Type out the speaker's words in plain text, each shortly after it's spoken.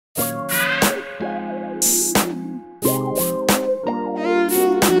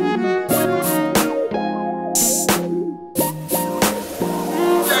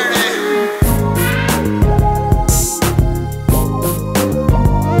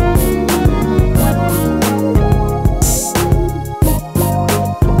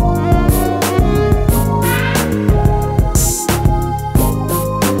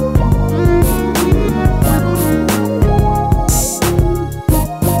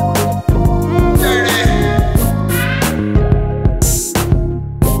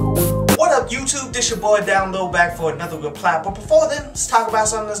boy Down Low back for another reply. But before then, let's talk about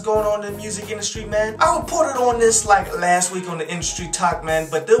something that's going on in the music industry, man. I reported on this like last week on the Industry Talk, man,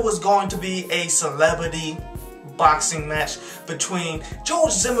 but there was going to be a celebrity boxing match between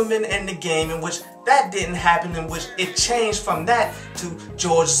George Zimmerman and The Game, in which that didn't happen, in which it changed from that to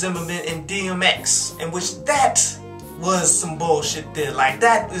George Zimmerman and DMX, in which that was some bullshit there. Like,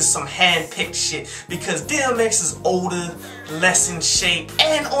 that is some hand-picked shit, because DMX is older, less in shape,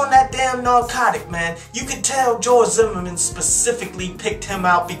 and on that damn narcotic, man. You could tell George Zimmerman specifically picked him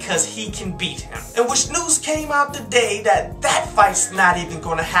out because he can beat him. In which news came out today that that fight's not even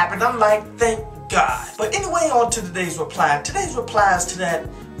gonna happen. I'm like, thank God. But anyway, on to today's reply. Today's reply is to that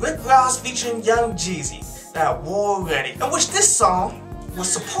Rick Ross featuring Young Jeezy, that War Ready, in which this song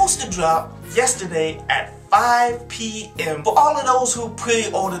was supposed to drop yesterday at 5 p.m. for all of those who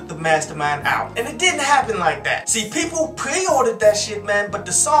pre-ordered the Mastermind album. And it didn't happen like that. See, people pre-ordered that shit, man, but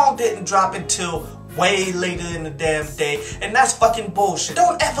the song didn't drop until way later in the damn day, and that's fucking bullshit.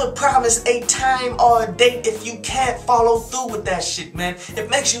 Don't ever promise a time or a date if you can't follow through with that shit, man. It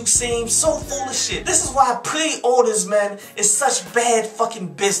makes you seem so full of shit. This is why pre-orders, man, is such bad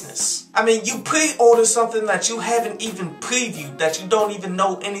fucking business. I mean, you pre-order something that you haven't even previewed, that you don't even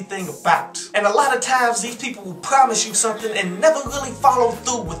know anything about. And a lot of times these people will promise you something and never really follow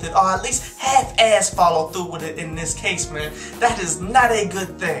through with it, or at least half-ass follow through with it in this case, man. That is not a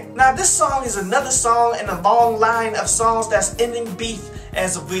good thing. Now, this song is another song in a long line of songs that's ending beef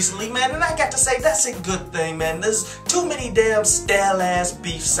as of recently, man, and I got to say, that's a good thing, man. There's too many damn stale-ass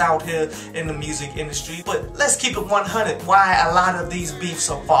beefs out here in the music industry, but let's keep it 100 why a lot of these beefs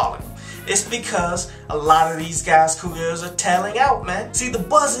are falling. It's because a lot of these guys' careers are tailing out, man. See, the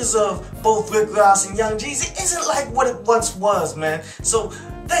buzzes of both Rick Ross and Young Jeezy isn't like what it once was, man. So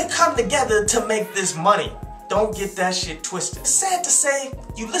they come together to make this money. Don't get that shit twisted. Sad to say,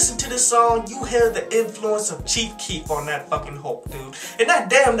 you listen to this song, you hear the influence of Chief Keef on that fucking hook, dude. And that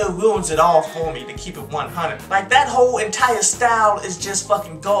damn near ruins it all for me, to keep it 100. Like, that whole entire style is just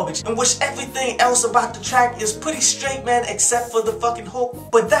fucking garbage, in which everything else about the track is pretty straight, man, except for the fucking hook.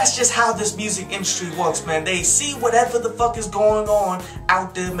 But that's just how this music industry works, man. They see whatever the fuck is going on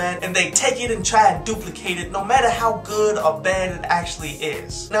out there, man, and they take it and try and duplicate it, no matter how good or bad it actually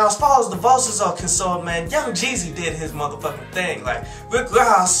is. Now, as far as the verses are concerned, man, Young Jeezy did his motherfucking thing. Like, Rick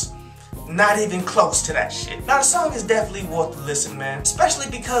Ross, not even close to that shit. Now, the song is definitely worth the listen, man, especially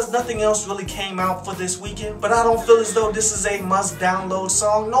because nothing else really came out for this weekend. But I don't feel as though this is a must-download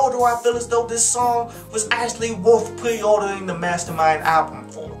song, nor do I feel as though this song was actually worth pre-ordering the Mastermind album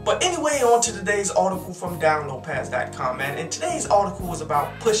for. But anyway, on to today's article from downloadpads.com, man, and today's article was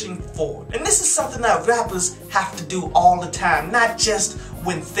about pushing forward. And this is something that rappers have to do all the time, not just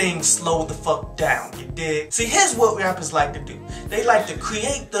when things slow the fuck down, you dig? See, here's what rappers like to do. They like to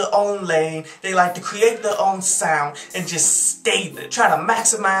create their own lane, they like to create their own sound, and just stay there. Try to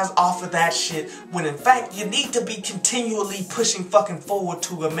maximize off of that shit, when in fact, you need to be continually pushing fucking forward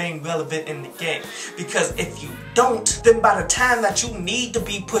to remain relevant in the game. Because if you don't, then by the time that you need to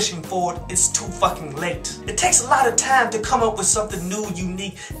be pushing forward, it's too fucking late. It takes a lot of time to come up with something new,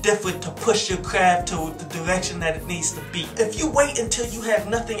 unique, different, to push your craft to the direction that it needs to be. If you wait until you have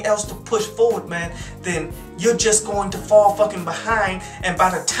nothing else to push forward, man, then you're just going to fall fucking behind, and by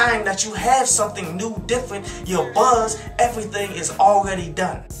the time that you have something new, different, your buzz, everything is already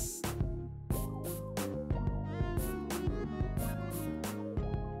done.